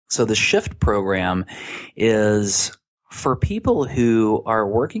So the Shift program is for people who are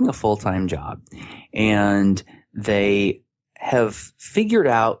working a full-time job and they have figured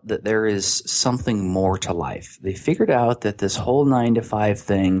out that there is something more to life. They figured out that this whole 9-to-5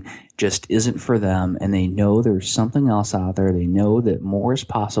 thing just isn't for them, and they know there's something else out there. They know that more is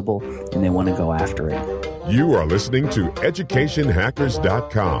possible, and they want to go after it. You are listening to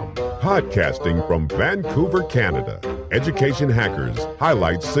EducationHackers.com, podcasting from Vancouver, Canada. Education Hackers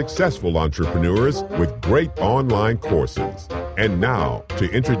highlights successful entrepreneurs with great online courses. And now, to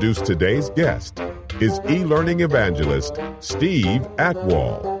introduce today's guest, is e-learning evangelist Steve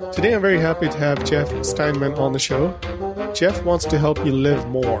Atwall. Today I'm very happy to have Jeff Steinmann on the show. Jeff wants to help you live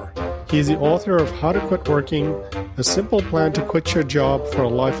more. He is the author of How to Quit Working, a simple plan to quit your job for a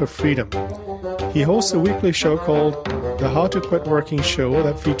life of freedom. He hosts a weekly show called The How to Quit Working Show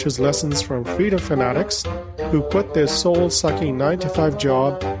that features lessons from Freedom Fanatics who quit their soul-sucking 9-to-5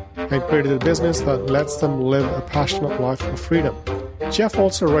 job and created a business that lets them live a passionate life of freedom. Jeff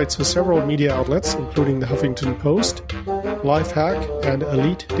also writes for several media outlets, including the Huffington Post, Lifehack, and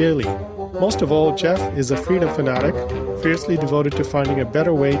Elite Daily. Most of all, Jeff is a freedom fanatic, fiercely devoted to finding a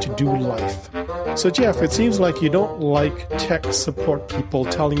better way to do life. So Jeff, it seems like you don't like tech support people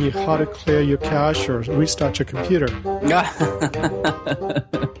telling you how to clear your cache or restart your computer.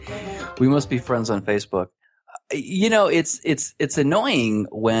 We must be friends on Facebook. You know, it's annoying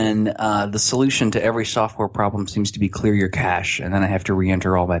when the solution to every software problem seems to be clear your cache, and then I have to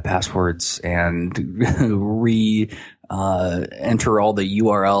re-enter all my passwords and enter all the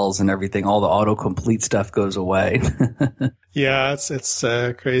URLs and everything. All the autocomplete stuff goes away. Yeah, it's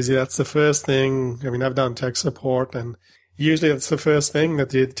crazy. That's the first thing. I mean, I've done tech support, and usually that's the first thing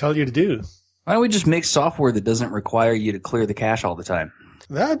that they tell you to do. Why don't we just make software that doesn't require you to clear the cache all the time?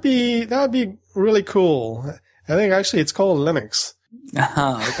 That'd be really cool. I think actually it's called Linux.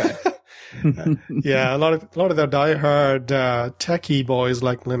 Okay. Yeah, a lot of the diehard techie boys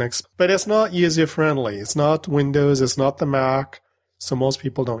like Linux, but it's not user friendly. It's not Windows. It's not the Mac, so most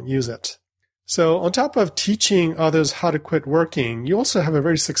people don't use it. So on top of teaching others how to quit working, you also have a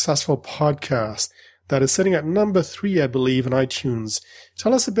very successful podcast that is sitting at number 3, I believe, in iTunes.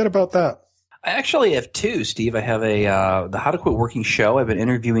 Tell us a bit about that. I actually have 2, Steve. I have the How to Quit Working show. I've been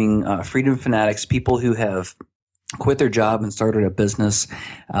interviewing Freedom Fanatics, people who have quit their job and started a business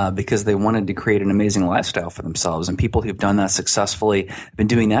because they wanted to create an amazing lifestyle for themselves, and people who've done that successfully. I've been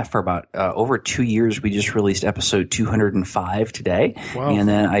doing that for about over 2 years. We just released episode 205 today. Wow. And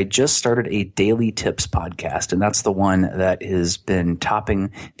then I just started a daily tips podcast, and that's the one that has been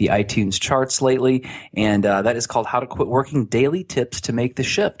topping the iTunes charts lately, and that is called How to Quit Working, Daily Tips to Make the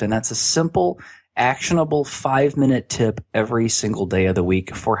Shift. And that's a simple, actionable 5-minute tip every single day of the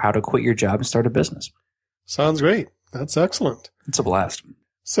week for how to quit your job and start a business. Sounds great. That's excellent. It's a blast.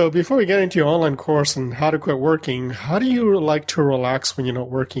 So before we get into your online course and how to quit working, how do you like to relax when you're not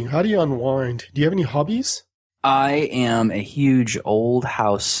working? How do you unwind? Do you have any hobbies? I am a huge old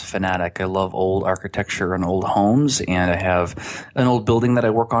house fanatic. I love old architecture and old homes, and I have an old building that I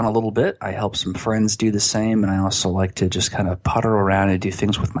work on a little bit. I help some friends do the same, and I also like to just kind of putter around and do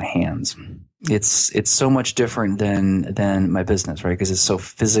things with my hands. It's so much different than my business, right? Because it's so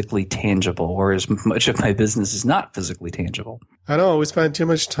physically tangible, whereas much of my business is not physically tangible. I know, we spend too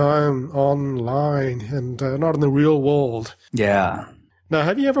much time online and not in the real world. Yeah. Now,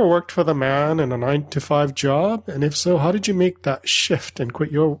 have you ever worked for the man in a 9-to-5 job? And if so, how did you make that shift and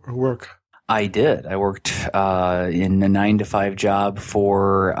quit your work? I did. I worked in a 9-to-5 job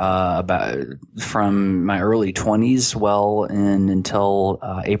for about from my early 20s, until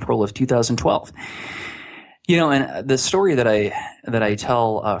April of 2012. You know, and the story that I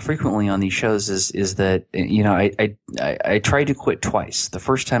tell frequently on these shows is that, you know, I tried to quit twice. The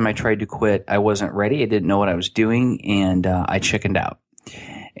first time I tried to quit, I wasn't ready. I didn't know what I was doing, and I chickened out.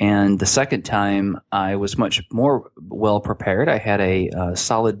 And the second time, I was much more well prepared. I had a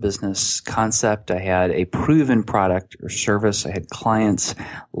solid business concept. I had a proven product or service. I had clients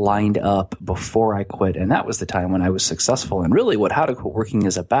lined up before I quit. And that was the time when I was successful. And really what How to Quit Working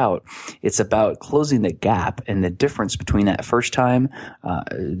is about, it's about closing the gap and the difference between that first time,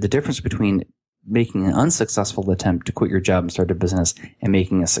 the difference between making an unsuccessful attempt to quit your job and start a business and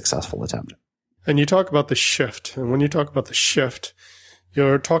making a successful attempt. And you talk about the shift. And when you talk about the shift,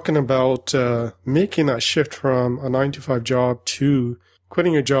 you're talking about making that shift from a 9-to-5 job to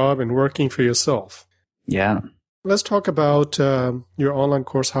quitting your job and working for yourself. Yeah. Let's talk about your online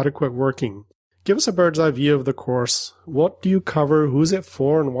course, How to Quit Working. Give us a bird's eye view of the course. What do you cover? Who's it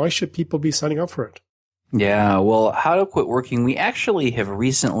for? And why should people be signing up for it? Yeah, well, How to Quit Working, we actually have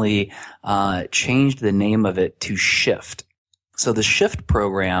recently changed the name of it to Shift. So the shift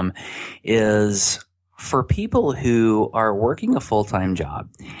program is for people who are working a full-time job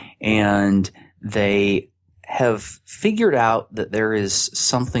and they have figured out that there is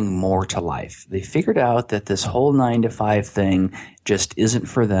something more to life. They figured out that this whole 9-to-5 thing just isn't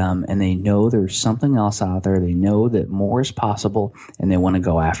for them, and they know there's something else out there. They know that more is possible, and they want to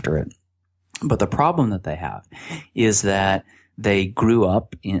go after it. But the problem that they have is that they grew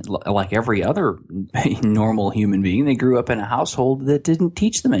up in, like every other normal human being, they grew up in a household that didn't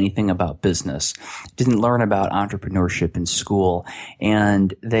teach them anything about business, didn't learn about entrepreneurship in school,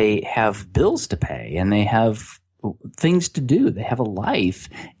 and they have bills to pay and they have things to do. They have a life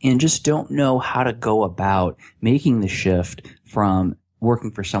and just don't know how to go about making the shift from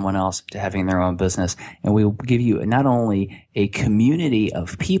working for someone else to having their own business. And we will give you not only a community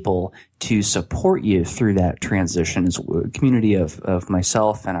of people to support you through that transition, it's a community of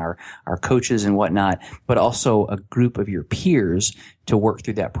myself and our coaches and whatnot, but also a group of your peers to work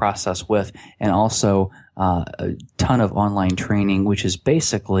through that process with, and also a ton of online training, which is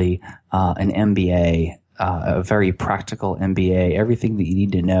basically an MBA, a very practical MBA, everything that you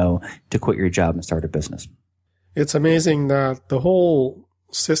need to know to quit your job and start a business. It's amazing that the whole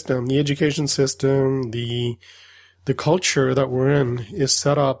system, the education system, the culture that we're in is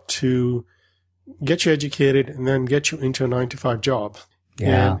set up to get you educated and then get you into a 9-to-5 job.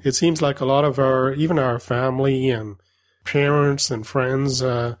 Yeah. And it seems like a lot of even our family and parents and friends,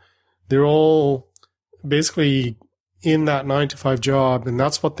 they're all basically in that 9-to-5 job, and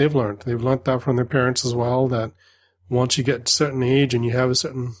that's what they've learned. They've learned that from their parents as well, that once you get a certain age and you have a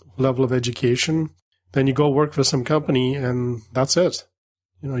certain level of education, then you go work for some company and that's it.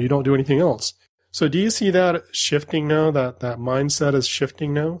 You don't do anything else. So do you see that shifting now, that mindset is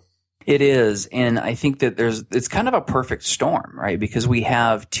shifting now? It is. And I think that it's kind of a perfect storm, right? Because we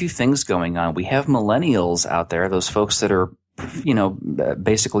have two things going on. We have millennials out there, those folks that are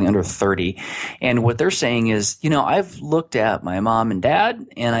basically under 30. And what they're saying is, I've looked at my mom and dad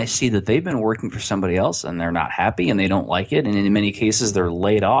and I see that they've been working for somebody else and they're not happy and they don't like it. And in many cases, they're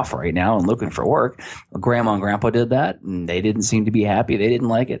laid off right now and looking for work. Grandma and grandpa did that and they didn't seem to be happy. They didn't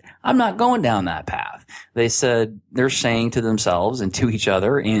like it. I'm not going down that path. They're saying to themselves and to each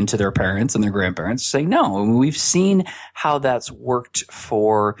other and to their parents and their grandparents, saying, no, we've seen how that's worked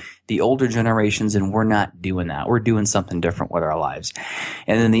for the older generations and we're not doing that. We're doing something different with our lives.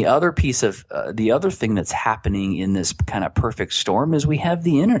 And then the other piece of the other thing that's happening in this kind of perfect storm is we have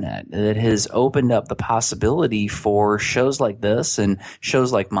the internet that has opened up the possibility for shows like this and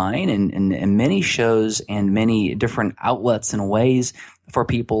shows like mine and many shows and many different outlets and ways for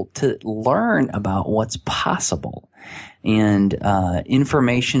people to learn about what's possible. And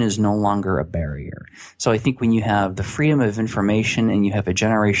information is no longer a barrier. So I think when you have the freedom of information and you have a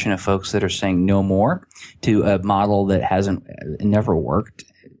generation of folks that are saying no more to a model that never worked,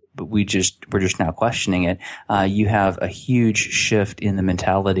 but we're just now questioning it, you have a huge shift in the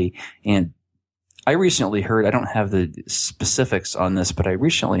mentality. And I recently heard, I don't have the specifics on this, but I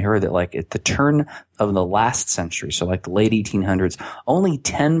recently heard that like at the turn of the last century, so like the late 1800s, only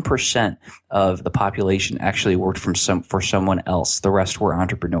 10% of the population actually worked for someone else. The rest were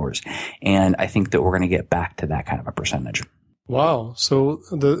entrepreneurs. And I think that we're going to get back to that kind of a percentage. Wow. So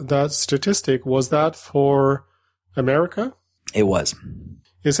that statistic, was that for America? It was.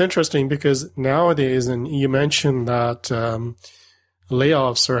 It's interesting because nowadays, and you mentioned that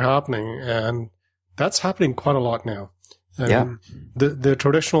layoffs are happening, and that's happening quite a lot now. Yeah. The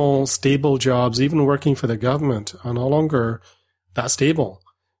traditional stable jobs, even working for the government, are no longer that stable.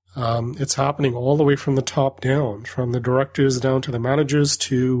 It's happening all the way from the top down, from the directors down to the managers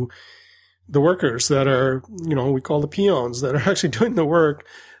to the workers that are, we call the peons that are actually doing the work.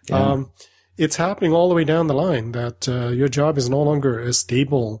 Yeah. It's happening all the way down the line that your job is no longer as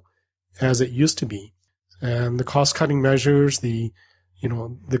stable as it used to be. And the cost-cutting measures, the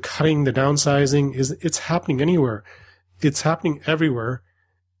cutting, the downsizing, it's happening anywhere. It's happening everywhere.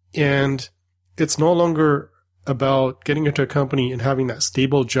 And it's no longer about getting into a company and having that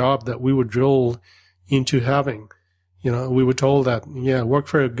stable job that we were drilled into having. We were told that, work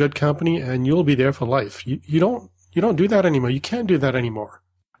for a good company and you'll be there for life. You don't do that anymore. You can't do that anymore.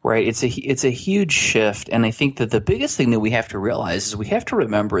 Right. It's a huge shift. And I think that the biggest thing that we have to realize is we have to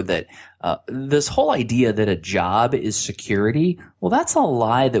remember that this whole idea that a job is security, well, that's a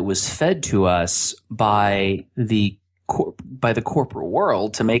lie that was fed to us by the corporate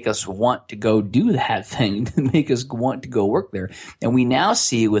world to make us want to go do that thing, to make us want to go work there. And we now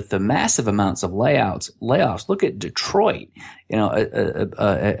see with the massive amounts of layoffs, look at Detroit,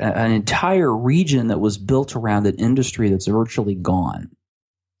 an entire region that was built around an industry that's virtually gone.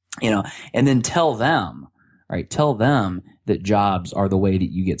 And then tell them, right? Tell them that jobs are the way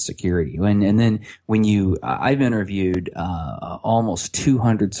that you get security. And then I've interviewed almost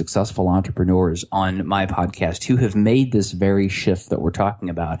 200 successful entrepreneurs on my podcast who have made this very shift that we're talking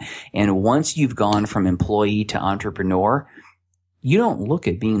about. And once you've gone from employee to entrepreneur, you don't look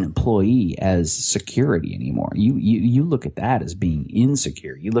at being an employee as security anymore. You look at that as being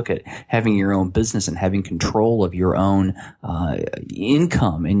insecure. You look at having your own business and having control of your own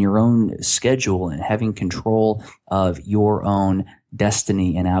income and your own schedule and having control of your own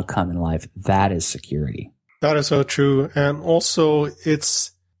destiny and outcome in life. That is security. That is so true. And also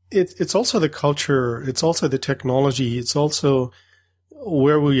it's also the culture. It's also the technology. It's also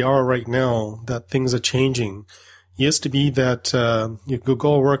where we are right now that things are changing. It used to be that you could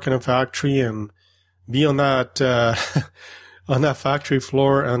go work in a factory and be on that on that factory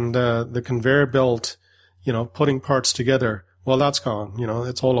floor and the conveyor belt, putting parts together. Well, that's gone.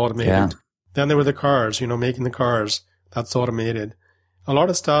 It's all automated. Yeah. Then there were the cars, making the cars. That's automated. A lot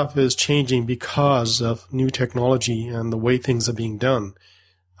of stuff is changing because of new technology and the way things are being done.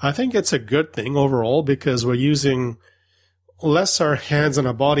 I think it's a good thing overall because we're using less our hands and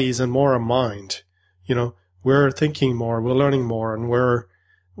our bodies and more our mind. We're thinking more, we're learning more, and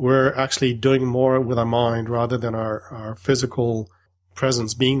we're actually doing more with our mind rather than our physical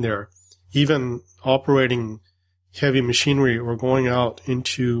presence being there. Even operating heavy machinery or going out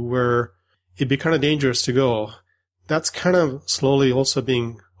into where it'd be kind of dangerous to go, that's kind of slowly also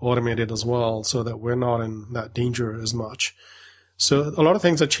being automated as well so that we're not in that danger as much. So a lot of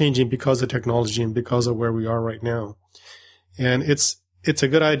things are changing because of technology and because of where we are right now. And it's a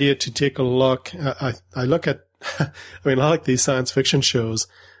good idea to take a look. I look at, I like these science fiction shows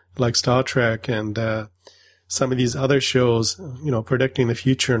like Star Trek and some of these other shows, predicting the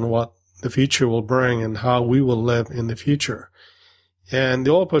future and what the future will bring and how we will live in the future. And they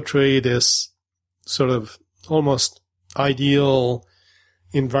all portray this sort of almost ideal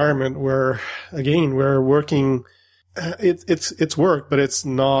environment where, again, we're working. It's work, but it's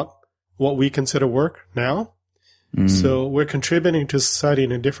not what we consider work now. So we're contributing to society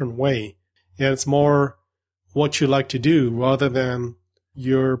in a different way. And it's more what you like to do rather than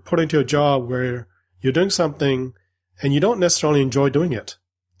you're put into a job where you're doing something and you don't necessarily enjoy doing it.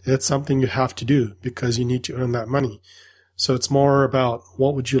 It's something you have to do because you need to earn that money. So it's more about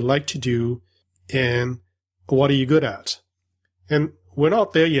what would you like to do and what are you good at? And we're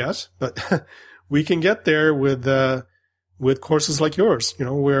not there yet, but we can get there with courses like yours,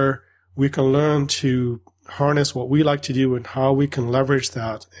 where we can learn to harness what we like to do and how we can leverage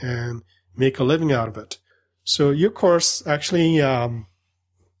that and make a living out of it. So your course actually,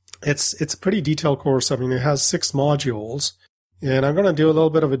 it's a pretty detailed course. It has 6 modules, and I'm going to do a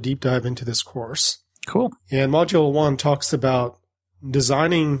little bit of a deep dive into this course. Cool. And module 1 talks about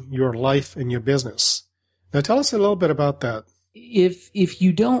designing your life and your business. Now tell us a little bit about that. If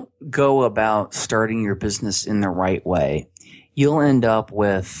you don't go about starting your business in the right way, you'll end up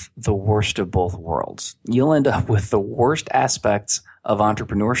with the worst of both worlds. You'll end up with the worst aspects of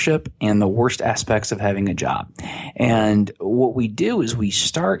entrepreneurship and the worst aspects of having a job. And what we do is we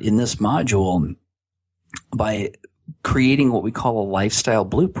start in this module by creating what we call a lifestyle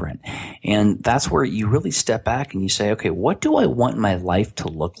blueprint. And that's where you really step back and you say, okay, what do I want my life to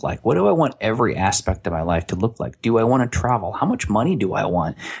look like? What do I want every aspect of my life to look like? Do I want to travel? How much money do I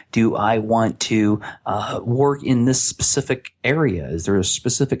want? Do I want to work in this specific area? Is there a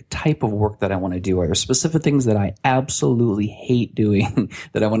specific type of work that I want to do? Are there specific things that I absolutely hate doing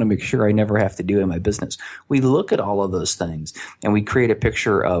that I want to make sure I never have to do in my business? We look at all of those things and we create a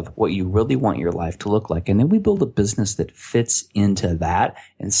picture of what you really want your life to look like. And then we build a business that fits into that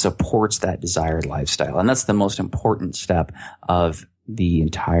and supports that desired lifestyle. And that's the most important step of the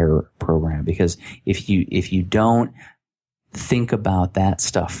entire program, because if you don't think about that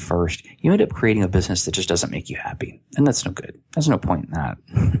stuff first, you end up creating a business that just doesn't make you happy. And that's no good. There's no point in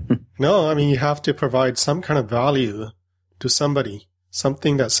that. No, you have to provide some kind of value to somebody,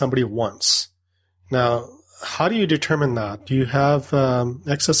 something that somebody wants. Now, how do you determine that? Do you have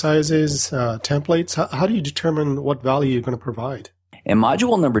exercises, templates? How do you determine what value you're going to provide? In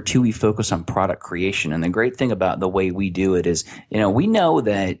module number 2, we focus on product creation. And the great thing about the way we do it is, we know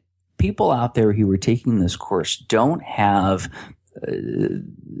that people out there who are taking this course don't have,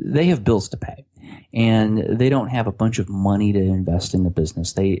 they have bills to pay. And they don't have a bunch of money to invest in the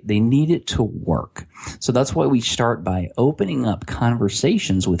business. They need it to work. So that's why we start by opening up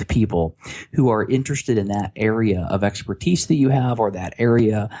conversations with people who are interested in that area of expertise that you have, or that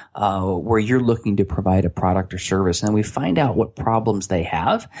area where you're looking to provide a product or service. And then we find out what problems they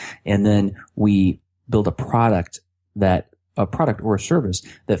have, and then we build a product or a service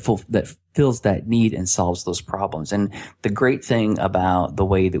that fills that need and solves those problems. And the great thing about the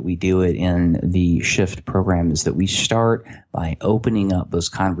way that we do it in the Shift program is that we start by opening up those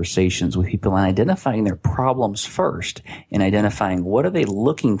conversations with people and identifying their problems first and identifying what are they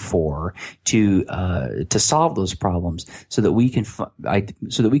looking for to solve those problems so that we can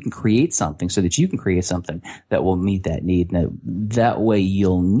create something, so that you can create something that will meet that need. And that way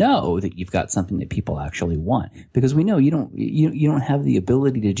you'll know that you've got something that people actually want, because we know you don't have the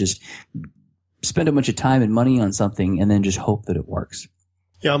ability to just spend a bunch of time and money on something and then just hope that it works.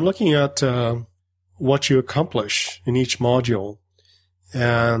 Yeah, I'm looking at what you accomplish in each module.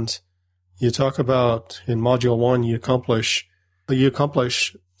 And you talk about in module 1, you accomplish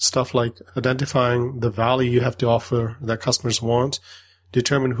stuff like identifying the value you have to offer that customers want,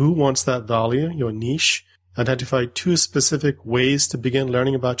 determine who wants that value, your niche, identify 2 specific ways to begin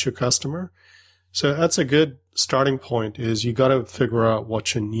learning about your customer. So that's a good starting point, is you got to figure out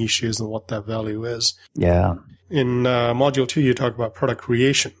what your niche is and what that value is. Yeah. In module 2, you talk about product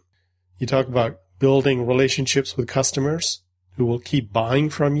creation. You talk about building relationships with customers who will keep buying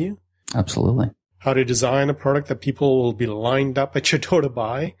from you. Absolutely. How to design a product that people will be lined up at your door to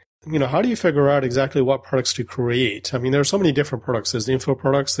buy. How do you figure out exactly what products to create? I mean, there are so many different products. There's the info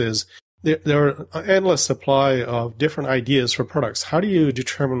products. There are an endless supply of different ideas for products. How do you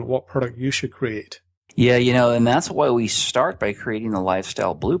determine what product you should create? Yeah, and that's why we start by creating the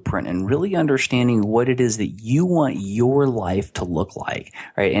lifestyle blueprint and really understanding what it is that you want your life to look like,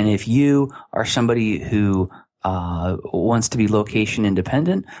 right? And if you are somebody who wants to be location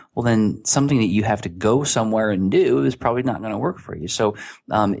independent, well, then something that you have to go somewhere and do is probably not going to work for you. So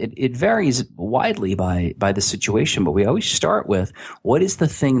it varies widely by the situation, but we always start with what is the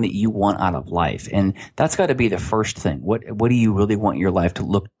thing that you want out of life, and that's got to be the first thing. What do you really want your life to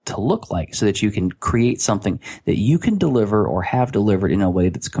look like, so that you can create something that you can deliver or have delivered in a way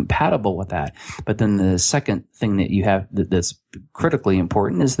that's compatible with that. But then the second thing that you have that's critically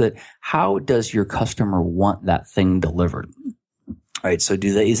important is that how does your customer want that thing delivered? All right. So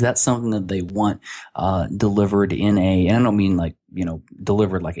is that something that they want delivered in and I don't mean like,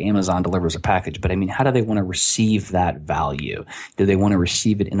 delivered like Amazon delivers a package, but I mean, how do they want to receive that value? Do they want to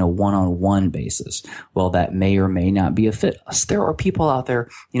receive it in a one-on-one basis? Well, that may or may not be a fit. There are people out there,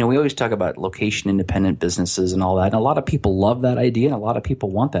 we always talk about location independent businesses and all that. And a lot of people love that idea and a lot of people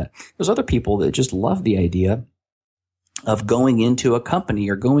want that. There's other people that just love the idea of going into a company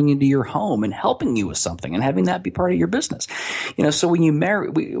or going into your home and helping you with something and having that be part of your business. So when you marry,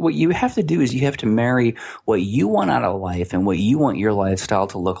 what you have to do is you have to marry what you want out of life and what you want your lifestyle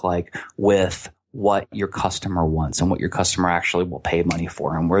to look like with what your customer wants and what your customer actually will pay money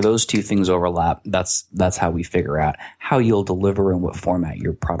for. And where those 2 things overlap, that's how we figure out how you'll deliver and what format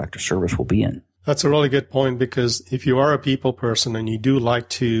your product or service will be in. That's a really good point, because if you are a people person and you do like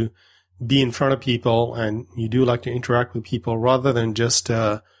to be in front of people and you do like to interact with people rather than just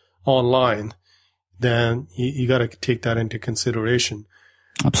online, then you got to take that into consideration.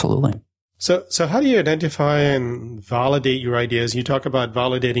 Absolutely. So how do you identify and validate your ideas? You talk about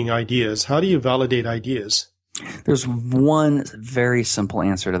validating ideas. How do you validate ideas? There's one very simple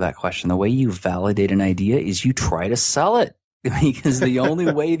answer to that question. The way you validate an idea is you try to sell it. Because the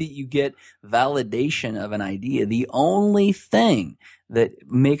only way that you get validation of an idea, the only thing that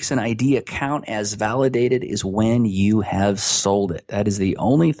makes an idea count as validated is when you have sold it. That is the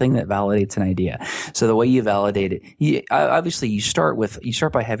only thing that validates an idea. So the way you validate it, obviously you start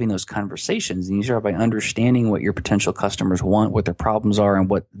by having those conversations, and you start by understanding what your potential customers want, what their problems are,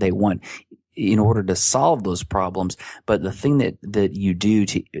 and what they want in order to solve those problems. But the thing that you do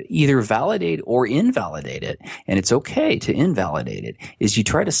to either validate or invalidate it, and it's okay to invalidate it, is you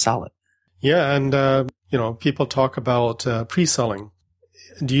try to sell it. Yeah. And, people talk about pre-selling.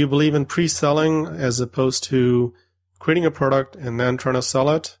 Do you believe in pre-selling as opposed to creating a product and then trying to sell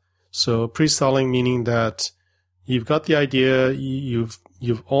it? So pre-selling meaning that you've got the idea, you've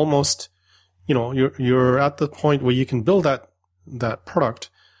almost, you're at the point where you can build that product,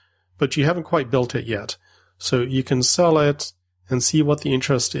 but you haven't quite built it yet. So you can sell it and see what the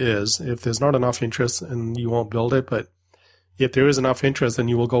interest is. If there's not enough interest, and you won't build it, but if there is enough interest, then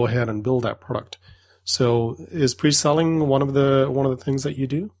you will go ahead and build that product. So is pre-selling one of the things that you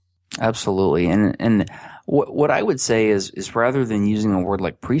do? Absolutely. And what I would say is rather than using a word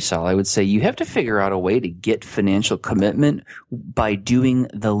like pre-sell, I would say you have to figure out a way to get financial commitment by doing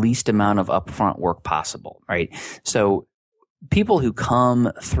the least amount of upfront work possible, right? So people who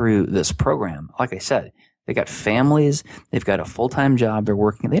come through this program, like I said, they got families, they've got a full-time job, they're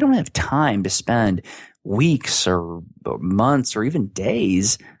working, they don't have time to spend weeks or months or even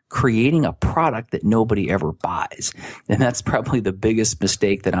days creating a product that nobody ever buys. And that's probably the biggest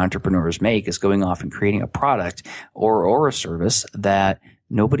mistake that entrepreneurs make, is going off and creating a product or a service that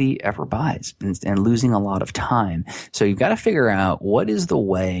nobody ever buys, and losing a lot of time. So you've got to figure out what is the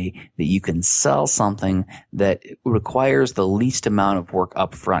way that you can sell something that requires the least amount of work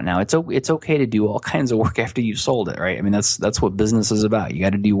up front. Now, it's okay to do all kinds of work after you've sold it, right? I mean, that's what business is about. You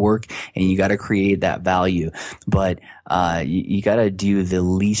got to do work and you got to create that value, but you got to do the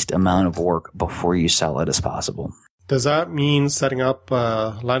least amount of work before you sell it as possible. Does that mean setting up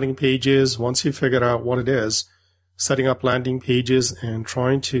landing pages once you figure out what it is? Setting up landing pages and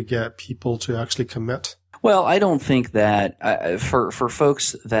trying to get people to actually commit? Well, I don't think that for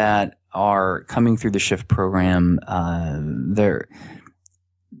folks that are coming through the Shift program,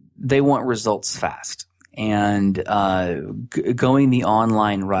 they want results fast. And going the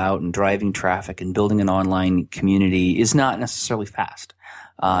online route and driving traffic and building an online community is not necessarily fast.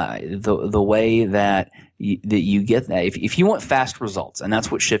 The way that you get that, if you want fast results, and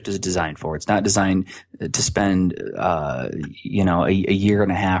that's what Shift is designed for. It's not designed to spend a year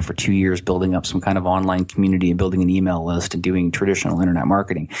and a half or 2 years building up some kind of online community and building an email list and doing traditional internet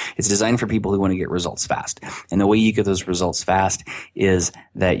marketing. It's designed for people who want to get results fast. And the way you get those results fast is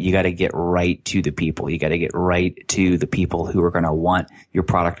that you got to get right to the people. You got to get right to the people who are going to want your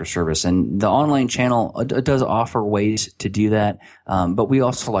product or service. And the online channel does offer ways to do that. But we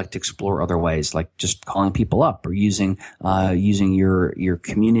also like to explore other ways, like just calling people up, or using your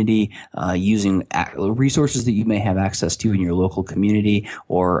community, using resources that you may have access to in your local community,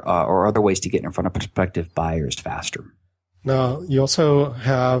 or other ways to get in front of prospective buyers faster. Now, you also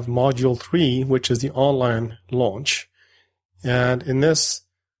have Module 3, which is the online launch. And in this,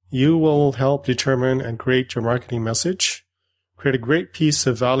 you will help determine and create your marketing message, create a great piece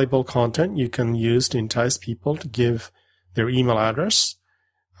of valuable content you can use to entice people to give their email address,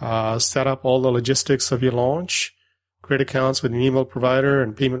 set up all the logistics of your launch, create accounts with an email provider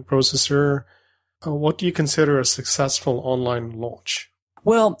and payment processor. What do you consider a successful online launch?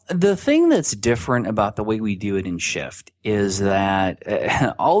 Well, the thing that's different about the way we do it in Shift is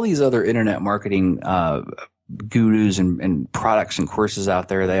that all these other internet marketing gurus and products and courses out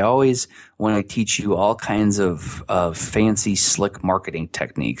there, they always want to teach you all kinds of fancy, slick marketing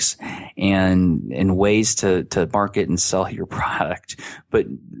techniques and ways to market and sell your product. But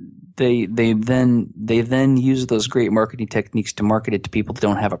they then use those great marketing techniques to market it to people that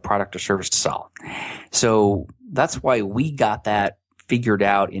don't have a product or service to sell. So that's why we got that figured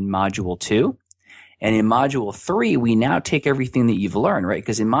out in Module 2. And in Module 3, we now take everything that you've learned, right?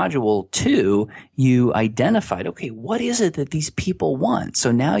 Because in Module 2, you identified, okay, what is it that these people want?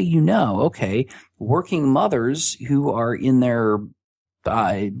 So now you know, okay, working mothers who are in their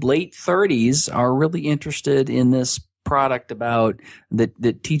late 30s are really interested in this product about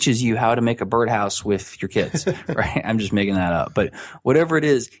that teaches you how to make a birdhouse with your kids, right? I'm just making that up. But whatever it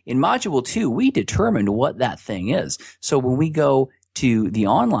is, in Module 2, we determined what that thing is. So when we go to the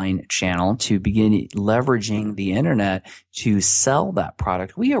online channel to begin leveraging the internet to sell that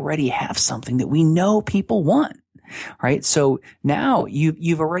product, we already have something that we know people want, right? So now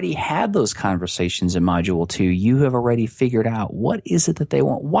you've already had those conversations in Module 2. You have already figured out what is it that they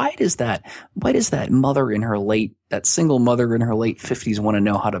want. Why does that single mother in her late 50s want to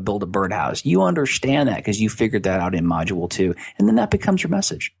know how to build a birdhouse? You understand that because you figured that out in Module 2, and then that becomes your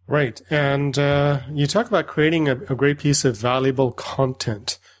message. Right. And you talk about creating a great piece of valuable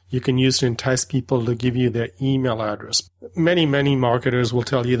content you can use to entice people to give you their email address. Many, many marketers will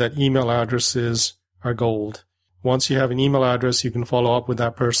tell you that email addresses are gold. Once you have an email address, you can follow up with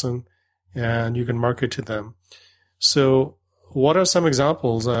that person and you can market to them. So what are some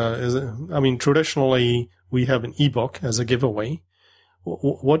examples? Traditionally, we have an ebook as a giveaway.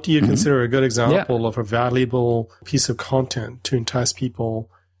 What do you consider a good example of a valuable piece of content to entice people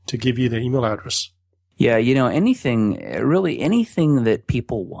to give you their email address? Yeah, anything that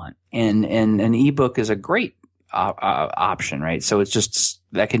people want. And an ebook is a great option, right? So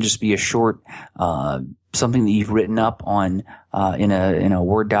that can just be a short, something that you've written up on in a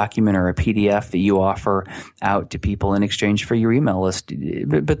Word document or a PDF that you offer out to people in exchange for your email list.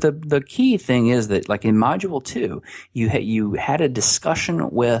 But the key thing is that, like in Module 2, you had a discussion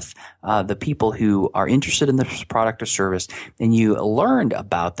with the people who are interested in this product or service, and you learned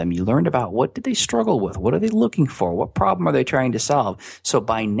about them. You learned about what did they struggle with, what are they looking for, what problem are they trying to solve. So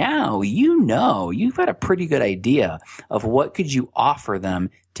by now, you've got a pretty good idea of what could you offer them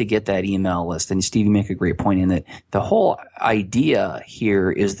to get that email list. And Steve, you make a great point in that the whole idea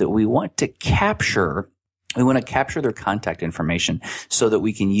here is that we want to capture their contact information so that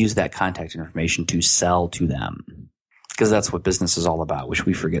we can use that contact information to sell to them. because that's what business is all about, which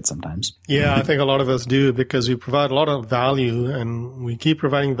we forget sometimes. Yeah, I think a lot of us do, because we provide a lot of value, and we keep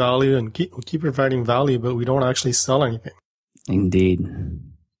providing value and keep providing value, but we don't actually sell anything. Indeed.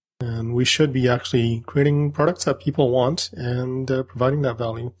 And we should be actually creating products that people want and providing that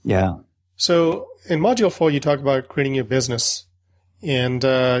value. Yeah. So in Module 4, you talk about creating your business, and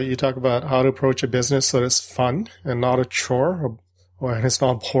you talk about how to approach a business so that it's fun and not a chore, or it's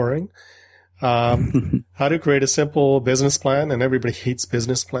not boring. How to create a simple business plan, and everybody hates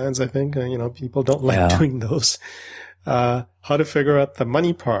business plans, I think. People don't like doing those. How to figure out the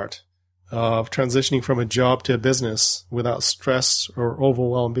money part of transitioning from a job to a business without stress or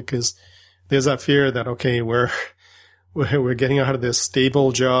overwhelm, because there's that fear that, okay, we're getting out of this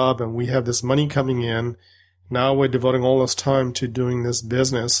stable job and we have this money coming in. Now we're devoting all this time to doing this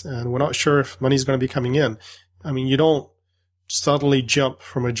business, and we're not sure if money's going to be coming in. I mean, you don't suddenly jump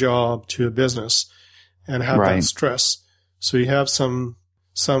from a job to a business and have that stress. So you have some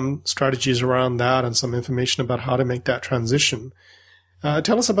strategies around that and some information about how to make that transition.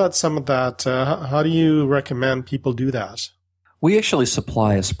 Tell us about some of that. How do you recommend people do that? We actually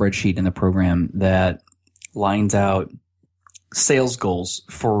supply a spreadsheet in the program that lines out sales goals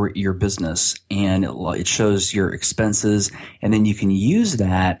for your business, and it shows your expenses, and then you can use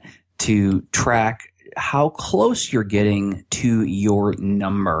that to track how close you're getting to your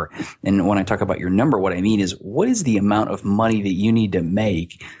number. And when I talk about your number, what I mean is, what is the amount of money that you need to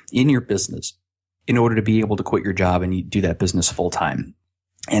make in your business in order to be able to quit your job and you do that business full time?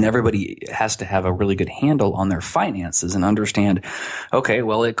 And everybody has to have a really good handle on their finances and understand, okay,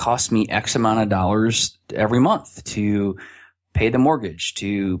 well, it costs me X amount of dollars every month to pay the mortgage,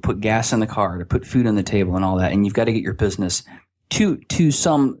 to put gas in the car, to put food on the table and all that. And you've got to get your business to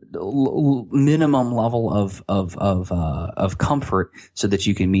some minimum level of comfort so that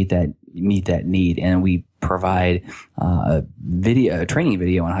you can meet that need. And we provide a training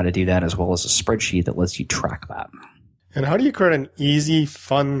video on how to do that, as well as a spreadsheet that lets you track that. And how do you create an easy,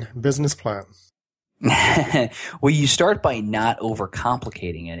 fun business plan? Well, you start by not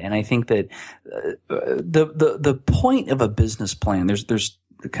overcomplicating it. And I think that the point of a business plan, there's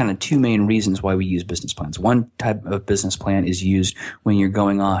kind of two main reasons why we use business plans. One type of business plan is used when you're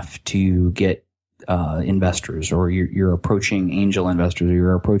going off to get investors, or you're approaching angel investors, or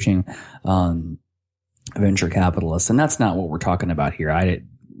you're approaching venture capitalists. And that's not what we're talking about here.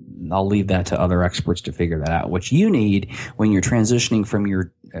 I'll leave that to other experts to figure that out. What you need when you're transitioning from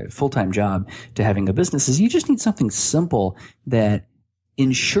your full-time job to having a business is you just need something simple that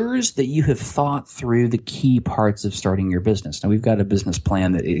ensures that you have thought through the key parts of starting your business. Now, we've got a business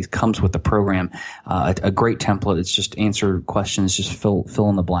plan that it comes with the program, a great template. It's just answer questions, just fill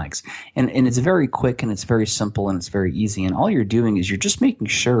in the blanks. And it's very quick, and it's very simple, and it's very easy. And all you're doing is you're just making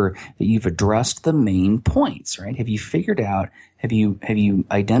sure that you've addressed the main points, right? Have you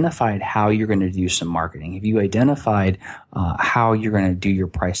identified how you're going to do some marketing? Have you identified how you're going to do your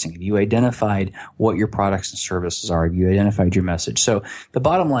pricing? Have you identified what your products and services are? Have you identified your message? So the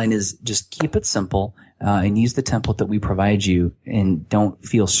bottom line is just keep it simple and use the template that we provide you, and don't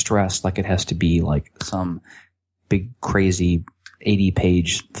feel stressed like it has to be like some big crazy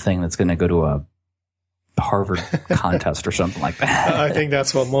 80-page thing that's going to go to a Harvard contest or something like that. I think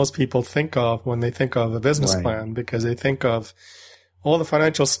that's what most people think of when they think of a business plan, because they think of all the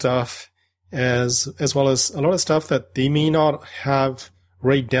financial stuff as well as a lot of stuff that they may not have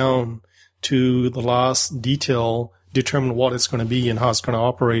right down to the last detail, determine what it's going to be and how it's going to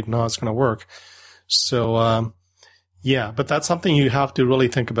operate and how it's going to work. So, but that's something you have to really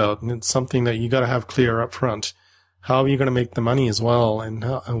think about, and it's something that you got to have clear up front. How are you going to make the money as well, and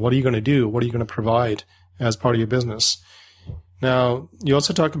what are you going to do? What are you going to provide as part of your business? Now, you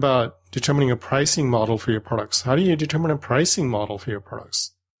also talk about determining a pricing model for your products. How do you determine a pricing model for your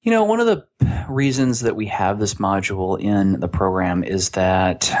products? You know, one of the reasons that we have this module in the program is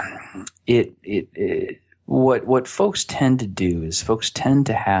that what folks tend to do is folks tend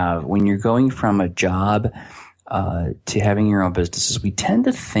to have, when you're going from a job to having your own businesses, we tend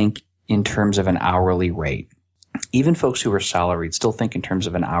to think in terms of an hourly rate. Even folks who are salaried still think in terms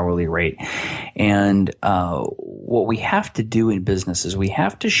of an hourly rate. And what we have to do in business is we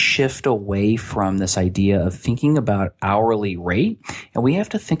have to shift away from this idea of thinking about hourly rate, and we have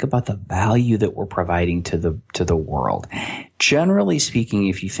to think about the value that we're providing to the world. Generally speaking,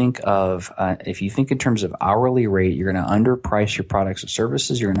 if you think in terms of hourly rate, you're going to underprice your products and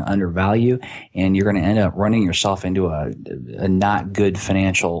services, you're going to undervalue, and you're going to end up running yourself into a not good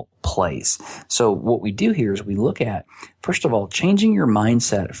financial place. So what we do here is we look at, first of all, changing your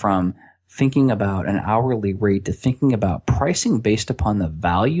mindset from thinking about an hourly rate to thinking about pricing based upon the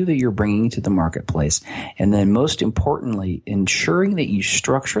value that you're bringing to the marketplace. And then most importantly, ensuring that you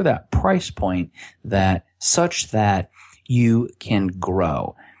structure that price point such that you can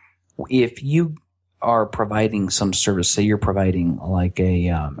grow. If you are providing some service, say you're providing like for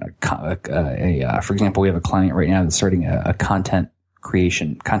example, we have a client right now that's starting a content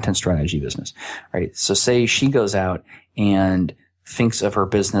strategy business, right? So say she goes out and thinks of her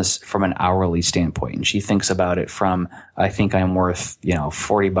business from an hourly standpoint, and she thinks about it from, I think I'm worth,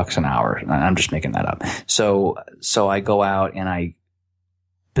 $40 an hour. I'm just making that up. So I go out and I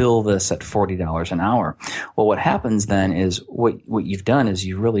bill this at $40 an hour. Well, what happens then is what you've done is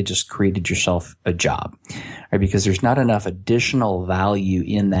you really just created yourself a job, right? Because there's not enough additional value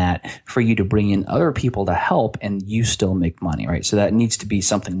in that for you to bring in other people to help and you still make money, right? So that needs to be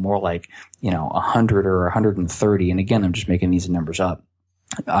something more like, 100 or 130. And again, I'm just making these numbers up.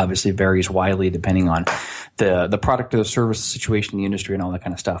 Obviously varies widely depending on the product or the service situation, the industry, and all that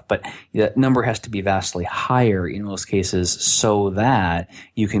kind of stuff. But that number has to be vastly higher in most cases so that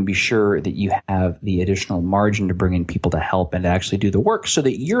you can be sure that you have the additional margin to bring in people to help and to actually do the work so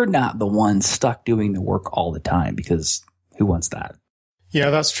that you're not the one stuck doing the work all the time, because who wants that?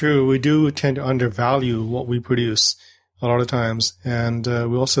 Yeah, that's true. We do tend to undervalue what we produce a lot of times. And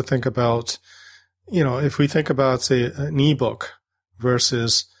we also think about, if we think about, say, an ebook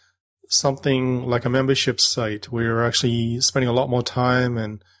versus something like a membership site where you're actually spending a lot more time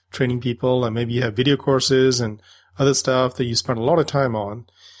and training people, and maybe you have video courses and other stuff that you spend a lot of time on.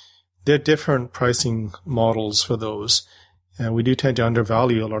 There are different pricing models for those. And we do tend to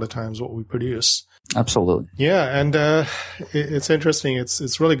undervalue a lot of times what we produce. Absolutely. Yeah. And it's interesting.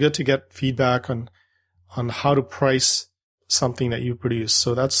 It's really good to get feedback on how to price something that you produce.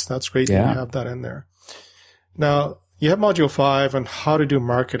 So that's great that you have that in there. Now, you have module 5 on how to do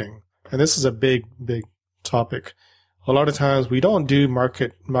marketing. And this is a big, big topic. A lot of times we don't do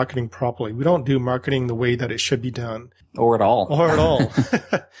marketing properly. We don't do marketing the way that it should be done. Or at all.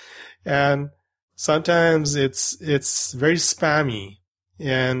 And sometimes it's very spammy,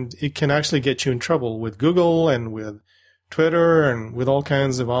 and it can actually get you in trouble with Google and with Twitter and with all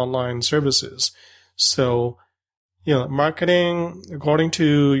kinds of online services. So, marketing, according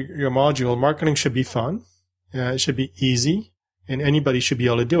to your module, marketing should be fun. It should be easy, and anybody should be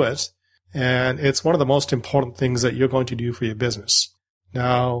able to do it. And it's one of the most important things that you're going to do for your business.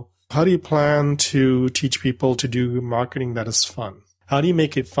 Now, how do you plan to teach people to do marketing that is fun? How do you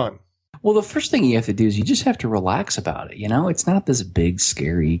make it fun? Well, the first thing you have to do is you just have to relax about it. It's not this big,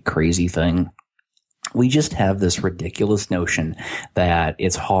 scary, crazy thing. We just have this ridiculous notion that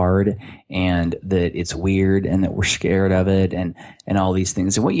it's hard and that it's weird and that we're scared of it and all these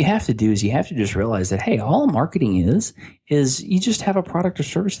things. And what you have to do is you have to just realize that, hey, all marketing is you just have a product or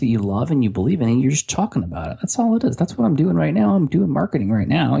service that you love and you believe in and you're just talking about it. That's all it is. That's what I'm doing right now. I'm doing marketing right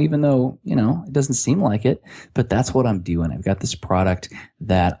now, even though, it doesn't seem like it, but that's what I'm doing. I've got this product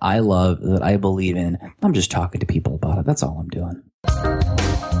that I love, that I believe in. I'm just talking to people about it. That's all I'm doing.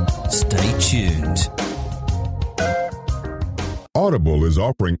 Stay tuned. Audible is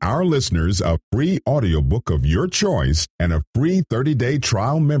offering our listeners a free audiobook of your choice and a free 30-day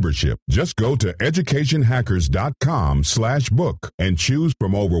trial membership. Just go to educationhackers.com/book and choose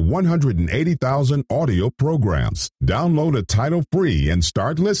from over 180,000 audio programs. Download a title free and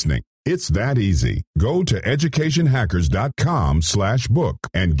start listening. It's that easy. Go to educationhackers.com/book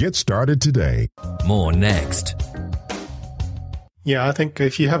and get started today. More next. Yeah, I think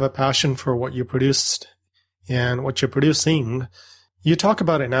if you have a passion for what you produced and what you're producing, you talk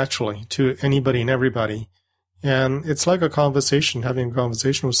about it naturally to anybody and everybody. And it's like a conversation, having a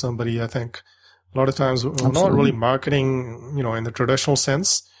conversation with somebody, I think. A lot of times we're not really marketing, in the traditional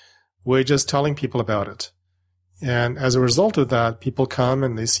sense. We're just telling people about it. And as a result of that, people come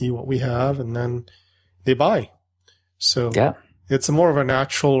and they see what we have and then they buy. So it's more of a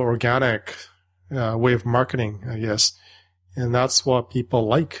natural, organic way of marketing, I guess. And that's what people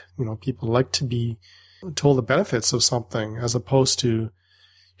like. People like to be told the benefits of something as opposed to,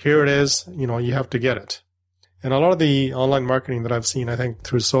 here it is, you have to get it. And a lot of the online marketing that I've seen, I think,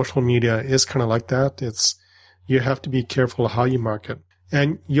 through social media is kind of like that. You have to be careful how you market.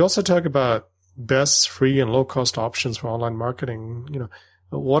 And you also talk about best free and low cost options for online marketing.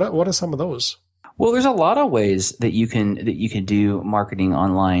 What are some of those? Well, there's a lot of ways that you can do marketing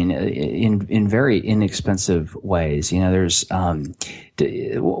online in very inexpensive ways. There's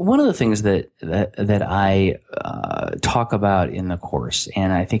one of the things that I talk about in the course,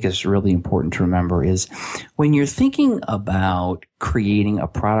 and I think is really important to remember, is when you're thinking about creating a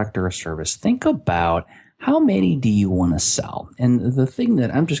product or a service, think about how many do you want to sell? And the thing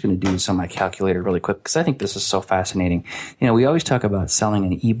that I'm just going to do this on my calculator really quick, because I think this is so fascinating. We always talk about selling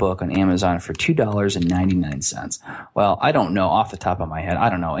an ebook on Amazon for $2.99. Well, I don't know off the top of my head.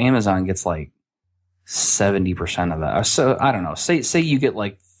 I don't know. Amazon gets like 70% of that. So I don't know. Say you get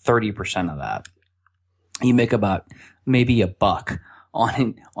like 30% of that. You make about maybe $1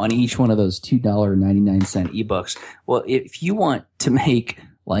 on each one of those $2.99 ebooks. Well, if you want to make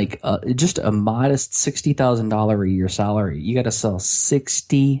like just a modest $60,000 a year salary, you got to sell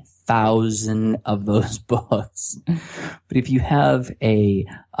 60,000 of those books. But if you have a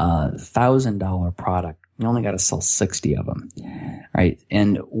 $1,000 product, you only got to sell 60 of them, right?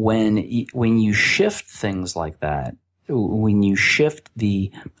 And when you shift things like that, when you shift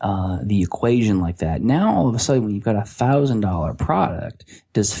the equation like that, now all of a sudden when you've got a $1,000 product,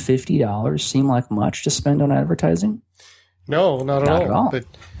 does $50 seem like much to spend on advertising? No, not at all. But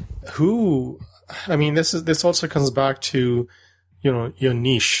this also comes back to, your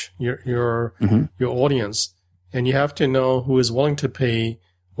niche, your audience, and you have to know who is willing to pay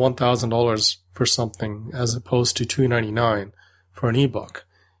 $1,000 for something as opposed to $2.99 for an ebook.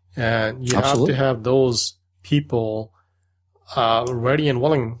 And you have to have those people ready and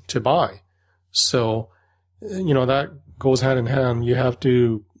willing to buy. So, that goes hand in hand. You have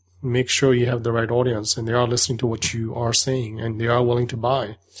to make sure you have the right audience and they are listening to what you are saying and they are willing to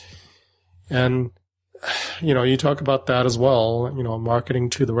buy. And, you talk about that as well, marketing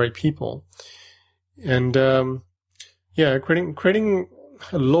to the right people. And, creating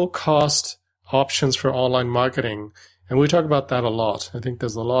low cost options for online marketing. And we talk about that a lot. I think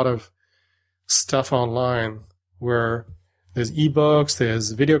there's a lot of stuff online where there's ebooks,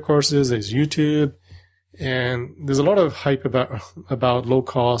 there's video courses, there's YouTube, and there's a lot of hype about low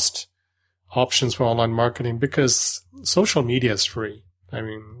cost options for online marketing because social media is free. I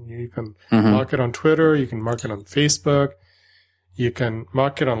mean, you can market on Twitter, you can market on Facebook, you can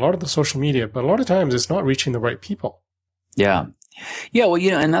market on a lot of the social media, but a lot of times it's not reaching the right people. Yeah. Yeah, well,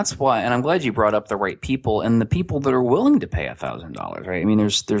 and that's why, and I'm glad you brought up the right people and the people that are willing to pay $1,000, right? I mean,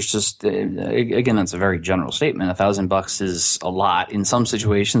 there's just, again, that's a very general statement. $1,000 is a lot in some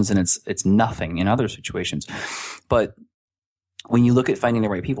situations and it's nothing in other situations. But when you look at finding the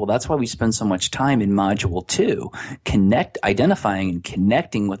right people, that's why we spend so much time in module 2, identifying and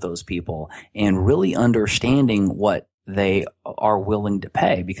connecting with those people and really understanding what they are willing to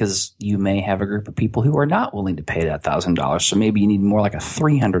pay, because you may have a group of people who are not willing to pay that $1,000. So maybe you need more like a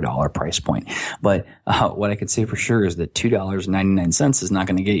 $300 price point. But what I could say for sure is that $2.99 is not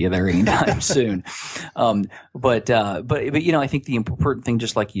going to get you there anytime soon. But I think the important thing,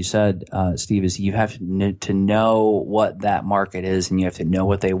 just like you said, Steve, is you have to know what that market is, and you have to know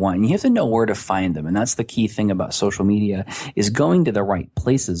what they want, and you have to know where to find them. And that's the key thing about social media, is going to the right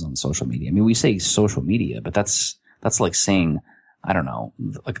places on social media. I mean, we say social media, but that's like saying, I don't know,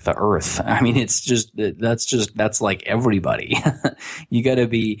 like the earth. I mean, that's like everybody. You got to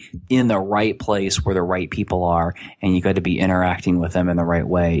be in the right place where the right people are, and you got to be interacting with them in the right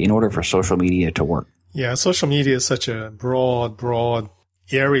way in order for social media to work. Yeah, social media is such a broad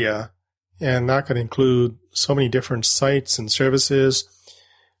area, and that could include so many different sites and services.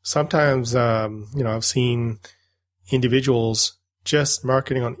 Sometimes, I've seen individuals just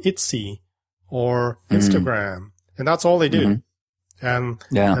marketing on Etsy or Instagram. And that's all they do. And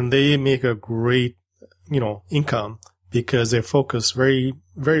they make a great, income because they're focused, very,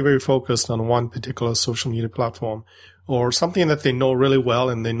 very, very focused on one particular social media platform or something that they know really well,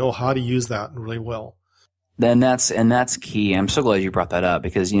 and they know how to use that really well. And that's key. I'm so glad you brought that up,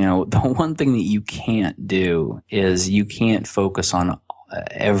 because, the one thing that you can't do is you can't focus on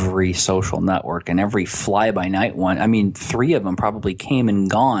every social network and every fly-by-night one. I mean, 3 of them probably came and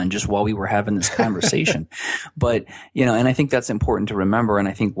gone just while we were having this conversation. But, and I think that's important to remember. And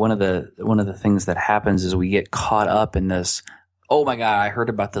I think one of the things that happens is we get caught up in this, oh my God, I heard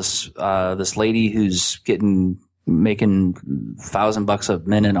about this lady who's making $1,000 a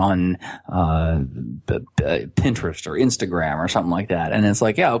minute on Pinterest or Instagram or something like that. And it's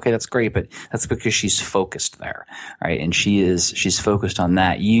like, yeah, okay, that's great, but that's because she's focused there, right? And she's focused on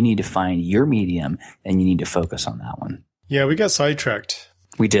that. You need to find your medium, and you need to focus on that one. Yeah, we got sidetracked.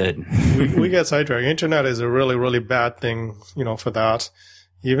 We did. we got sidetracked. Internet is a really, really bad thing, for that.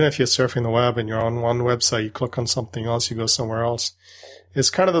 Even if you're surfing the web and you're on one website, you click on something else, you go somewhere else.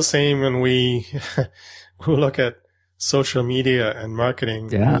 It's kind of the same when we look at social media and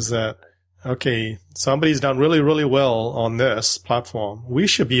marketing. Is that, okay, somebody's done really, really well on this platform. We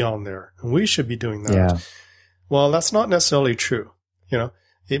should be on there, and we should be doing that. Yeah. Well, that's not necessarily true.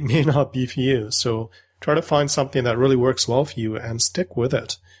 It may not be for you. So try to find something that really works well for you and stick with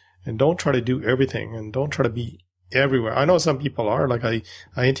it. and don't try to do everything and don't try to be everywhere. I know some people are. Like I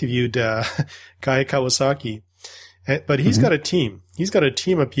interviewed Guy Kawasaki, but he's got a team. He's got a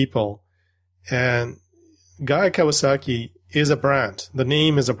team of people, and Guy Kawasaki is a brand. The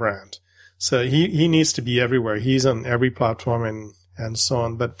name is a brand. So he needs to be everywhere. He's on every platform and so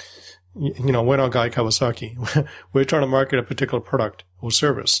on. But, you know, we're not Guy Kawasaki. We're trying to market a particular product or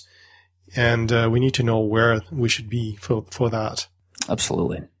service. And we need to know where we should be for that.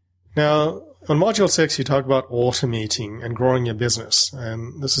 Absolutely. Now, on Module 6, you talk about automating and growing your business.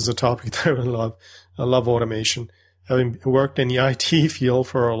 And this is a topic that I really love. I love automation. Having worked in the IT field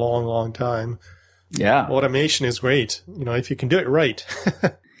for a long, long time. Yeah. Automation is great, you know, if you can do it right.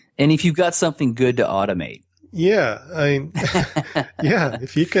 And if you've got something good to automate. Yeah. Yeah.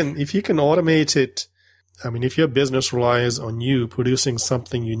 If you can automate it, I mean, if your business relies on you producing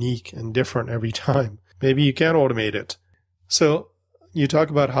something unique and different every time, maybe you can automate it. So you talk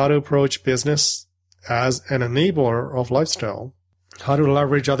about how to approach business as an enabler of lifestyle, how to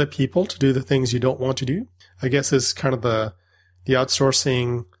leverage other people to do the things you don't want to do. I guess is kind of the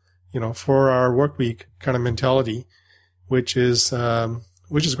outsourcing, you know, 4-hour work week kind of mentality, which is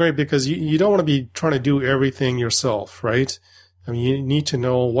great because you don't want to be trying to do everything yourself, right? I mean, you need to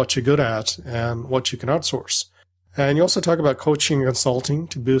know what you're good at and what you can outsource. And you also talk about coaching and consulting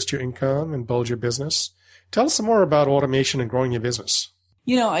to boost your income and build your business. Tell us some more about automation and growing your business.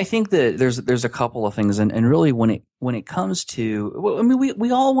 You know, I think that there's a couple of things, and really when it comes to, well, I mean,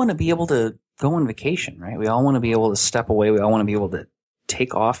 we all want to be able to go on vacation, right? We all want to be able to step away. We all want to be able to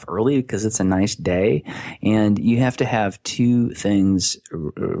take off early because it's a nice day. And you have to have two things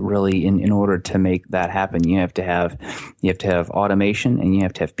really in order to make that happen. You have to have automation and you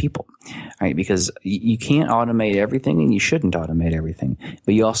have to have people, right? Because you can't automate everything and you shouldn't automate everything,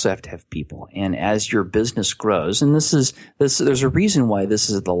 but you also have to have people. And as your business grows, and there's a reason why this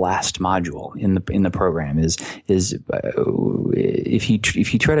is the last module in the program is if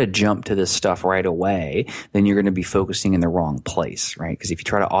you try to jump to this stuff right away, then you're going to be focusing in the wrong place, right? Because if you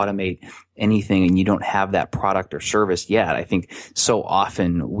try to automate anything and you don't have that product or service yet, I think so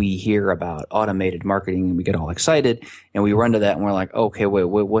often we hear about automated marketing and we get all excited and we run to that and we're like, okay, wait,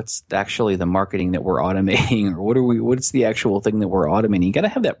 what's actually the marketing that we're automating, or what's the actual thing that we're automating? You got to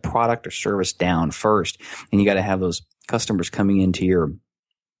have that product or service down first, and you got to have those customers coming into your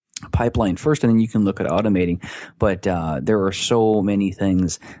pipeline first, and then you can look at automating. But there are so many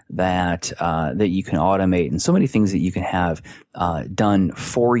things that you can automate, and so many things that you can have done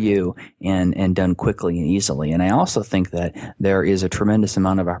for you and done quickly and easily. And I also think that there is a tremendous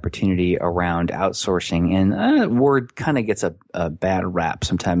amount of opportunity around outsourcing, and word kind of gets a bad rap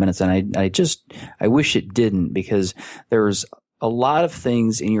sometimes. And I wish it didn't, because there's a lot of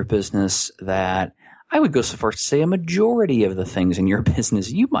things in your business that I would go so far as to say a majority of the things in your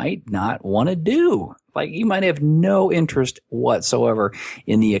business you might not want to do. Like, you might have no interest whatsoever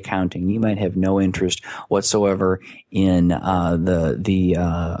in the accounting. You might have no interest whatsoever in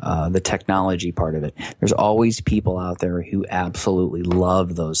the technology part of it. There's always people out there who absolutely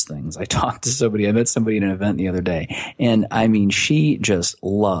love those things. I met somebody at an event the other day, and I mean, she just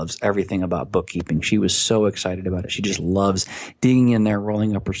loves everything about bookkeeping. She was so excited about it. She just loves digging in there,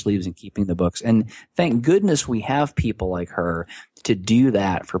 rolling up her sleeves, and keeping the books. And thank goodness we have people like her to do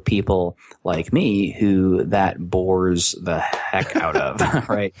that for people like me who that bores the heck out of,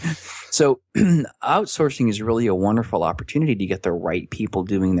 right? So outsourcing is really a wonderful opportunity to get the right people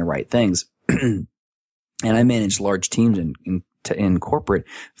doing the right things. And I manage large teams in corporate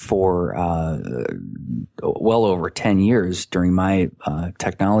for well over 10 years during my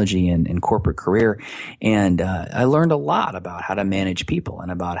technology and corporate career. And I learned a lot about how to manage people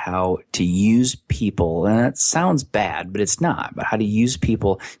and about how to use people. And that sounds bad, but it's not. But how to use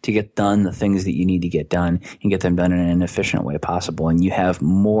people to get done the things that you need to get done and get them done in an efficient way possible. And you have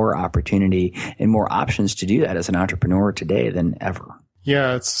more opportunity and more options to do that as an entrepreneur today than ever.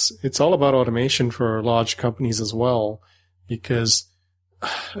 Yeah, it's all about automation for large companies as well. Because,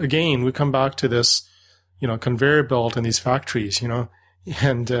 again, we come back to this, you know, conveyor belt in these factories, you know,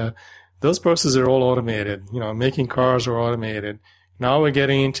 and those processes are all automated. You know, making cars are automated. Now we're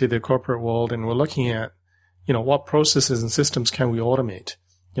getting into the corporate world, and we're looking at, you know, what processes and systems can we automate,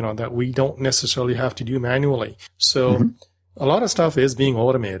 you know, that we don't necessarily have to do manually. So a lot of stuff is being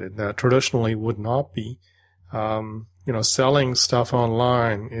automated that traditionally would not be. You know, selling stuff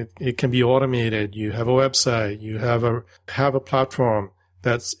online, it can be automated. You have a website, you have a platform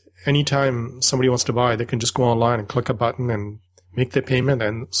that's anytime somebody wants to buy, they can just go online and click a button and make their payment,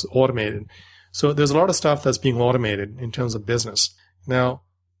 and it's automated. So there's a lot of stuff that's being automated in terms of business. Now,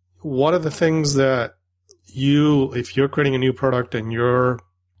 what are the things that if you're creating a new product and you're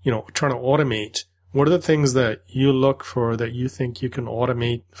trying to automate, what are the things that you look for that you think you can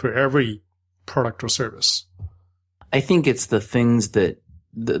automate for every product or service? I think it's the things that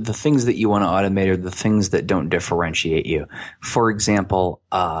the things that you want to automate are the things that don't differentiate you. For example,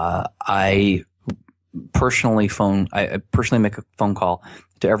 I personally make a phone call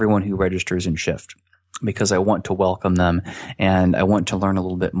to everyone who registers in Shift, because I want to welcome them and I want to learn a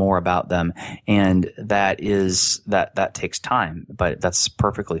little bit more about them. And that takes time, but that's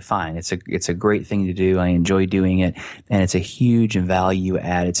perfectly fine. It's a great thing to do. I enjoy doing it, and it's a huge value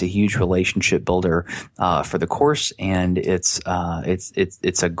add. It's a huge relationship builder, for the course. And it's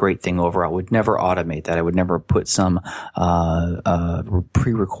a great thing overall. I would never automate that. I would never put some,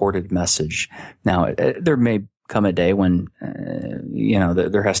 pre-recorded message. Now, there may come a day when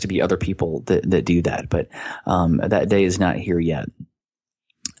there has to be other people that do that, but that day is not here yet.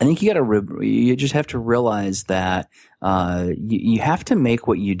 I think you just have to realize that you have to make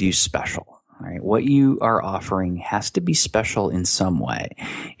what you do special. Right? What you are offering has to be special in some way,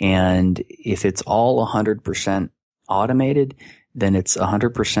 and if it's all 100% automated, then it's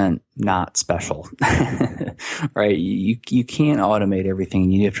 100% not special, right? You can't automate everything.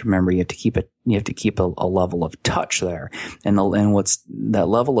 You have to remember you have to keep a level of touch there, and what's that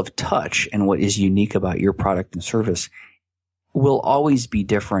level of touch and what is unique about your product and service will always be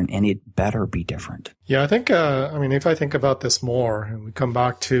different, and it better be different. Yeah, I think if I think about this more, and we come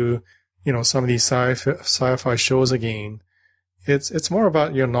back to some of these sci-fi shows again, it's more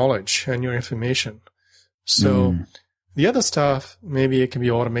about your knowledge and your information. So. The other stuff, maybe it can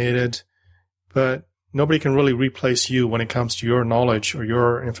be automated, but nobody can really replace you when it comes to your knowledge or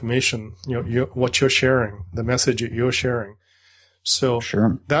your information, what you're sharing, the message that you're sharing. So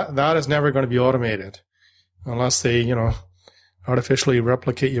sure. that is never going to be automated unless they, artificially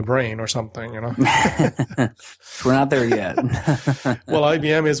replicate your brain or something, We're not there yet. Well,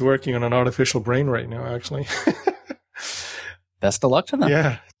 IBM is working on an artificial brain right now, actually. Best of luck to them.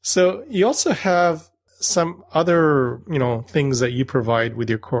 Yeah. So you also have some other, things that you provide with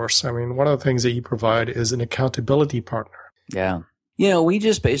your course. I mean, one of the things that you provide is an accountability partner. Yeah. We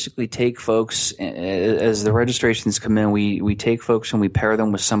just basically take folks, as the registrations come in, we take folks and we pair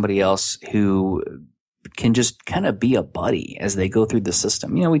them with somebody else who can just kind of be a buddy as they go through the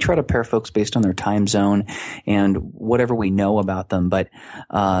system. We try to pair folks based on their time zone and whatever we know about them, but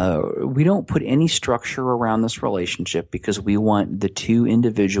we don't put any structure around this relationship because we want the two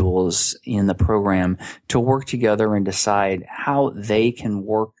individuals in the program to work together and decide how they can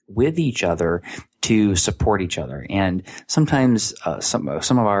work with each other to support each other. And sometimes some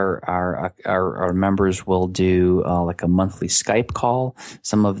of our members will do like a monthly Skype call.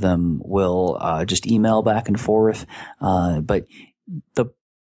 Some of them will just email back and forth. But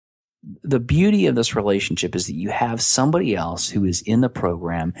the beauty of this relationship is that you have somebody else who is in the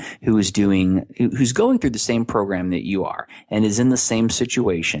program, who's going through the same program that you are, and is in the same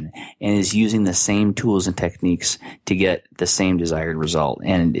situation, and is using the same tools and techniques to get the same desired result.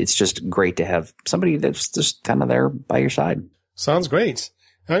 And it's just great to have somebody that's just kind of there by your side. Sounds great.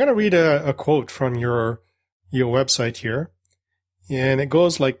 I'm going to read a quote from your website here, and it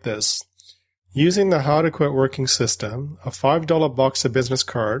goes like this. Using the How to Quit Working system, a $5 box of business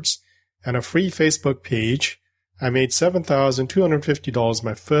cards, and a free Facebook page, I made $7,250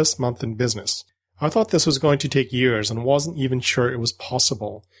 my first month in business. I thought this was going to take years and wasn't even sure it was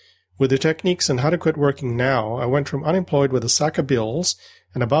possible. With the techniques and How to Quit Working now, I went from unemployed with a sack of bills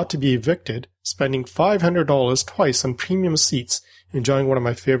and about to be evicted, spending $500 twice on premium seats, enjoying one of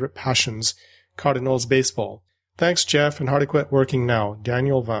my favorite passions, Cardinals baseball. Thanks, Jeff, and How to Quit Working Now,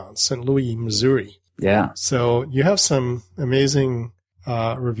 Daniel Vance, St. Louis, Missouri. Yeah. So you have some amazing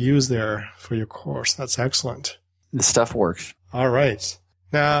reviews there for your course. That's excellent. The stuff works. All right.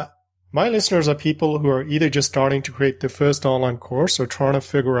 Now, my listeners are people who are either just starting to create their first online course or trying to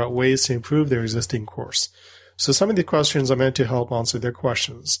figure out ways to improve their existing course. So some of the questions are meant to help answer their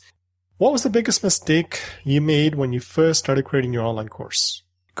questions. What was the biggest mistake you made when you first started creating your online course?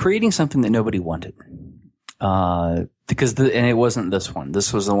 Creating something that nobody wanted. And it wasn't this one.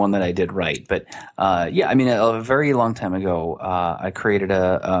 This was the one that I did right. But a very long time ago, I created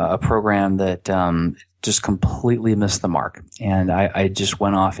a program that just completely missed the mark. And I just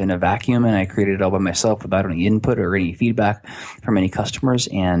went off in a vacuum, and I created it all by myself without any input or any feedback from any customers,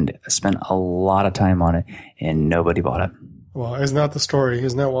 and spent a lot of time on it, and nobody bought it. Well, isn't that the story?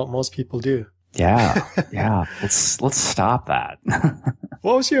 Isn't that what most people do? Yeah. Let's stop that.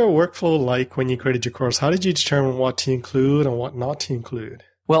 What was your workflow like when you created your course? How did you determine what to include and what not to include?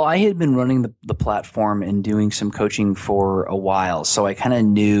 Well, I had been running the platform and doing some coaching for a while, so I kind of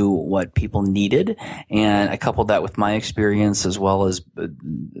knew what people needed, and I coupled that with my experience as well as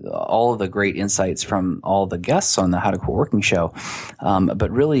all of the great insights from all the guests on the How to Quit Working show.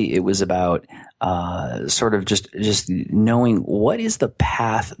 But really, it was about sort of just knowing what is the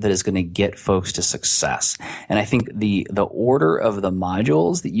path that is going to get folks to success. And I think the order of the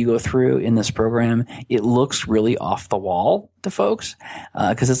modules that you go through in this program, it looks really off the wall to folks,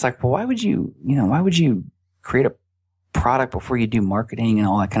 because it's like, well, why would you create a product before you do marketing and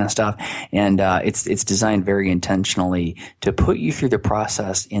all that kind of stuff? And it's designed very intentionally to put you through the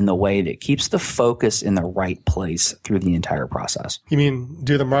process in the way that keeps the focus in the right place through the entire process. You mean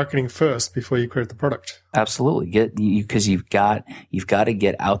do the marketing first before you create the product? Absolutely. Because you've got to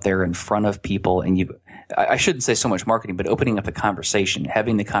get out there in front of people, and I shouldn't say so much marketing, but opening up the conversation,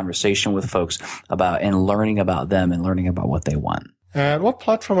 having the conversation with folks about and learning about them and learning about what they want. And what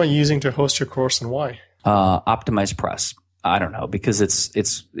platform are you using to host your course, and why? Optimized Press. I don't know, because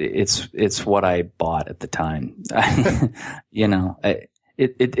it's what I bought at the time.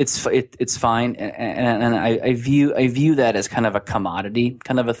 It's fine, and I view that as kind of a commodity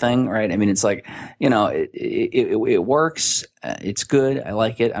kind of a thing, right? I mean, it's like, it works, it's good, I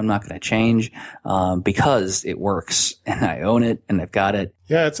like it, I'm not going to change because it works, and I own it, and I've got it.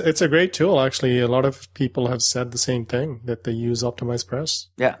 Yeah, it's a great tool, actually. A lot of people have said the same thing, that they use Optimized Press.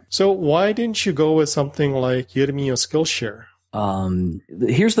 Yeah. So why didn't you go with something like Udemy or Skillshare?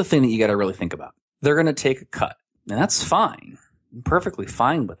 Here's the thing that you got to really think about. They're going to take a cut, and that's fine. I'm perfectly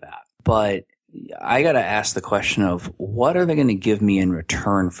fine with that. But I got to ask the question of, what are they going to give me in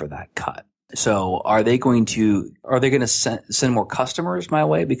return for that cut? So are they going to send more customers my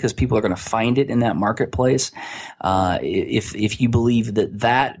way because people are going to find it in that marketplace? If you believe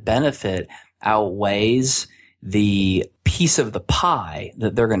that benefit outweighs the piece of the pie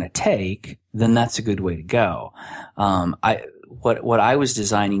that they're going to take, then that's a good way to go. What I was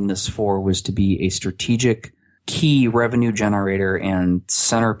designing this for was to be a strategic key revenue generator and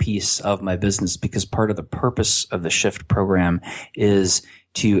centerpiece of my business, because part of the purpose of the Shift program is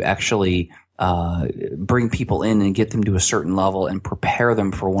to actually bring people in and get them to a certain level and prepare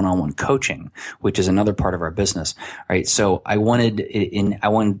them for one-on-one coaching, which is another part of our business, right? So I wanted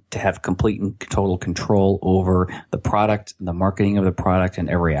to have complete and total control over the product, the marketing of the product, and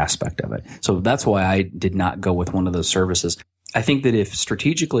every aspect of it. So that's why I did not go with one of those services. I think that if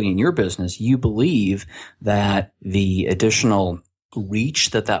strategically in your business you believe that the additional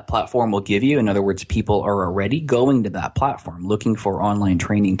reach that platform will give you, in other words, people are already going to that platform looking for online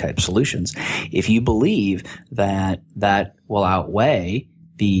training type solutions, if you believe that will outweigh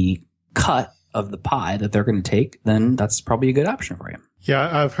the cut of the pie that they're going to take, then that's probably a good option for you. Yeah,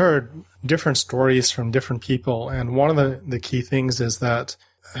 I've heard different stories from different people, and one of the key things is that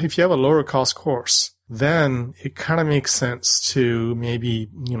if you have a lower cost course, then it kind of makes sense to maybe,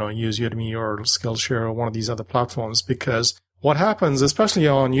 use Udemy or Skillshare or one of these other platforms, because what happens, especially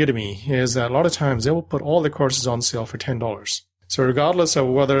on Udemy, is that a lot of times they will put all the courses on sale for $10. So regardless of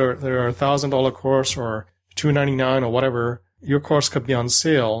whether they're a $1,000 course or $299 or whatever, your course could be on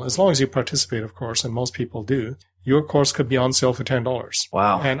sale, as long as you participate, of course, and most people do. Your course could be on sale for $10.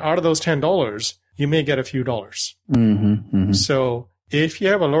 Wow. And out of those $10, you may get a few dollars. Mm-hmm, mm-hmm. So if you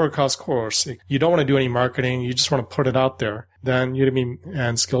have a lower cost course, you don't want to do any marketing, you just want to put it out there, then Udemy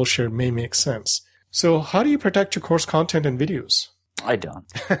and Skillshare may make sense. So how do you protect your course content and videos? I don't.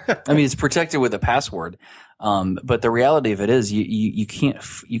 I mean, it's protected with a password. But the reality of it is you can't,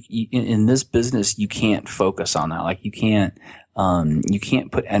 in this business, you can't focus on that. Like you can't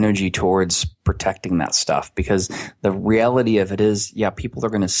put energy towards protecting that stuff, because the reality of it is, people are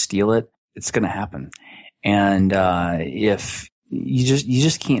going to steal it. It's going to happen. And, if you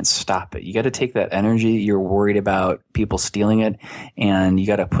just can't stop it. You got to take that energy you're worried about people stealing it, and you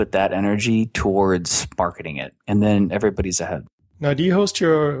got to put that energy towards marketing it, and then everybody's ahead. Now, do you host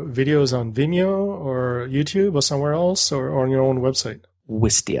your videos on Vimeo or YouTube or somewhere else, or on your own website?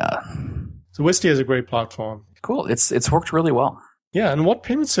 Wistia. So Wistia is a great platform. Cool. It's worked really well. Yeah. And what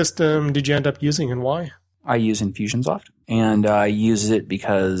payment system did you end up using, and why? I use Infusionsoft, and I use it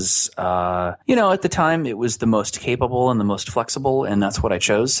because, at the time it was the most capable and the most flexible, and that's what I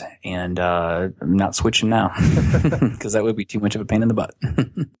chose. And I'm not switching now because that would be too much of a pain in the butt.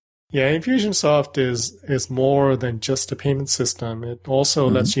 Yeah, Infusionsoft is more than just a payment system. It also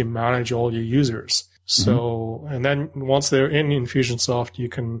lets you manage all your users. So, and then once they're in Infusionsoft, you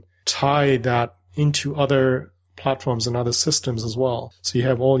can tie that into other platforms and other systems as well. So you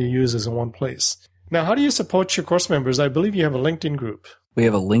have all your users in one place. Now, how do you support your course members? I believe you have a LinkedIn group. We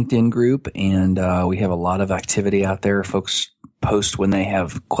have a LinkedIn group, and we have a lot of activity out there. Folks post when they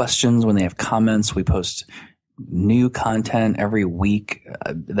have questions, when they have comments. We post new content every week.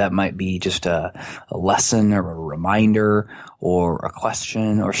 That might be just a lesson or a reminder or a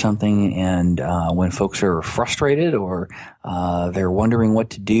question or something. And when folks are frustrated or they're wondering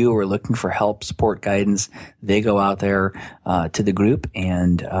what to do or looking for help, support, guidance, they go out there to the group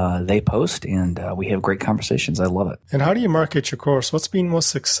and they post, and we have great conversations. I love it. And how do you market your course? What's been most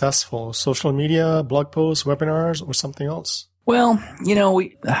successful? Social media, blog posts, webinars, or something else? Well,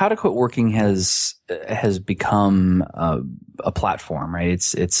 How to Quit Working has become a platform, right?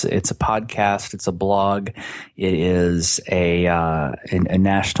 It's a podcast, it's a blog, it is a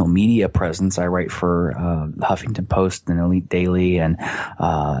national media presence. I write for the Huffington Post and Elite Daily and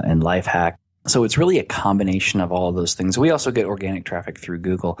Lifehack. So it's really a combination of all of those things. We also get organic traffic through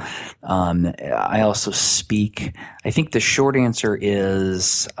Google. I also speak. I think the short answer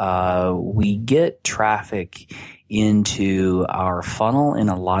is we get traffic into our funnel in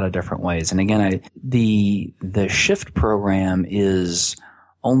a lot of different ways. And again, the Shift program is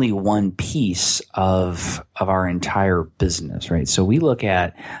only one piece of our entire business, right? So we look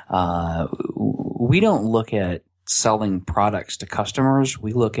at we don't look at selling products to customers.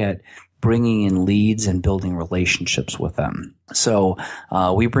 We look at bringing in leads and building relationships with them. So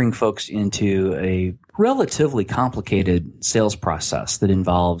we bring folks into a relatively complicated sales process that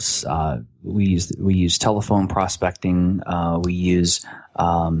involves we use telephone prospecting, we use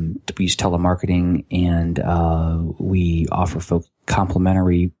telemarketing, and we offer folks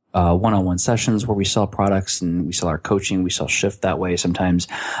complimentary one-on-one sessions where we sell products and we sell our coaching. We sell Shift that way sometimes.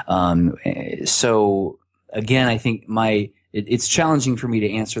 So again, I think it's challenging for me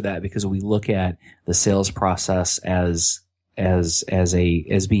to answer that because we look at the sales process as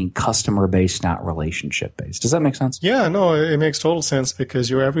being customer based, not relationship based. Does that make sense? Yeah, no, it makes total sense because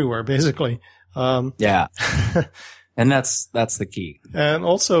you're everywhere, basically. Yeah. And that's the key. And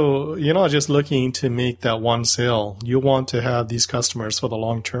also, you're not just looking to make that one sale. You want to have these customers for the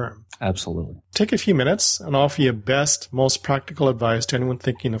long term. Absolutely. Take a few minutes and offer your best, most practical advice to anyone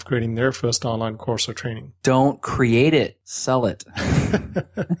thinking of creating their first online course or training. Don't create it. Sell it.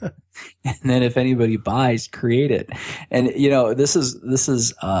 And then if anybody buys, create it. And, this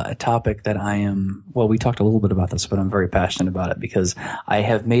is a topic that we talked a little bit about this, but I'm very passionate about it because I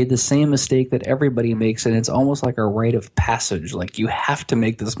have made the same mistake that everybody makes. And it's almost like a rite of passage. Like you have to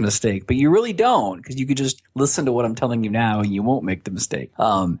make this mistake, but you really don't, because you could just listen to what I'm telling you now and you won't make the mistake.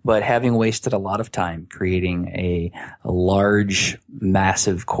 But having wasted a lot of time creating a large,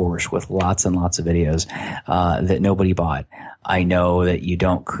 massive course with lots and lots of videos that nobody bought, I know that you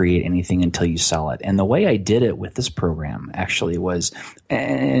don't create anything until you sell it. And the way I did it with this program actually was,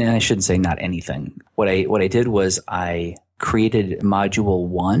 and I shouldn't say not anything. What I did was I created module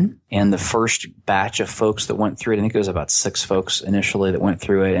 1, and the first batch of folks that went through it, I think it was about 6 folks initially that went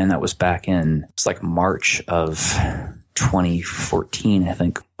through it. And that was back in, it's like March of 2014, I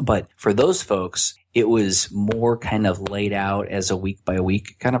think. But for those folks, it was more kind of laid out as a week by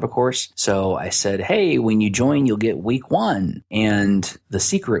week kind of a course. So I said, hey, when you join, you'll get week 1. And the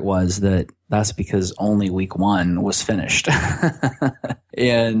secret was that's because only week 1 was finished.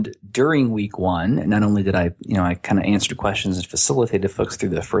 And during week 1, not only did I kind of answered questions and facilitated folks through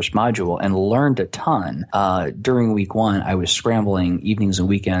the first module and learned a ton. During week 1, I was scrambling evenings and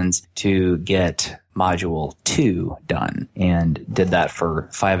weekends to get module 2 done, and did that for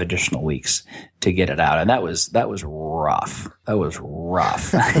 5 additional weeks to get it out. And that was rough. That was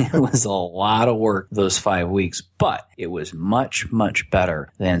rough. It was a lot of work those 5 weeks, but it was much, much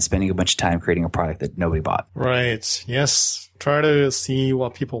better than spending a bunch of time creating a product that nobody bought. Right. Yes. Try to see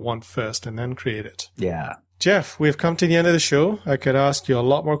what people want first and then create it. Yeah. Jeff, we've come to the end of the show. I could ask you a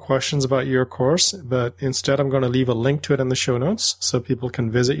lot more questions about your course, but instead I'm going to leave a link to it in the show notes so people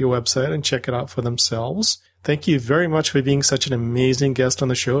can visit your website and check it out for themselves. Thank you very much for being such an amazing guest on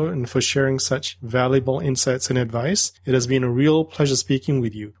the show and for sharing such valuable insights and advice. It has been a real pleasure speaking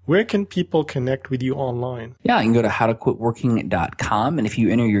with you. Where can people connect with you online? Yeah, you can go to howtoquitworking.com. And if you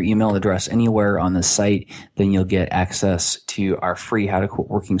enter your email address anywhere on the site, then you'll get access to our free How to Quit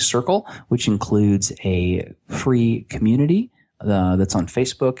Working Circle, which includes a free community that's on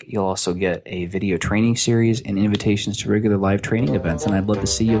Facebook. You'll also get a video training series and invitations to regular live training events, and I'd love to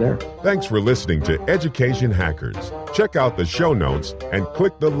see you there. Thanks for listening to Education Hackers. Check out the show notes and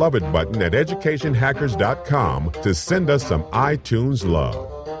click the Love It button at educationhackers.com to send us some iTunes love.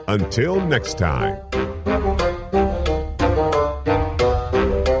 Until next time.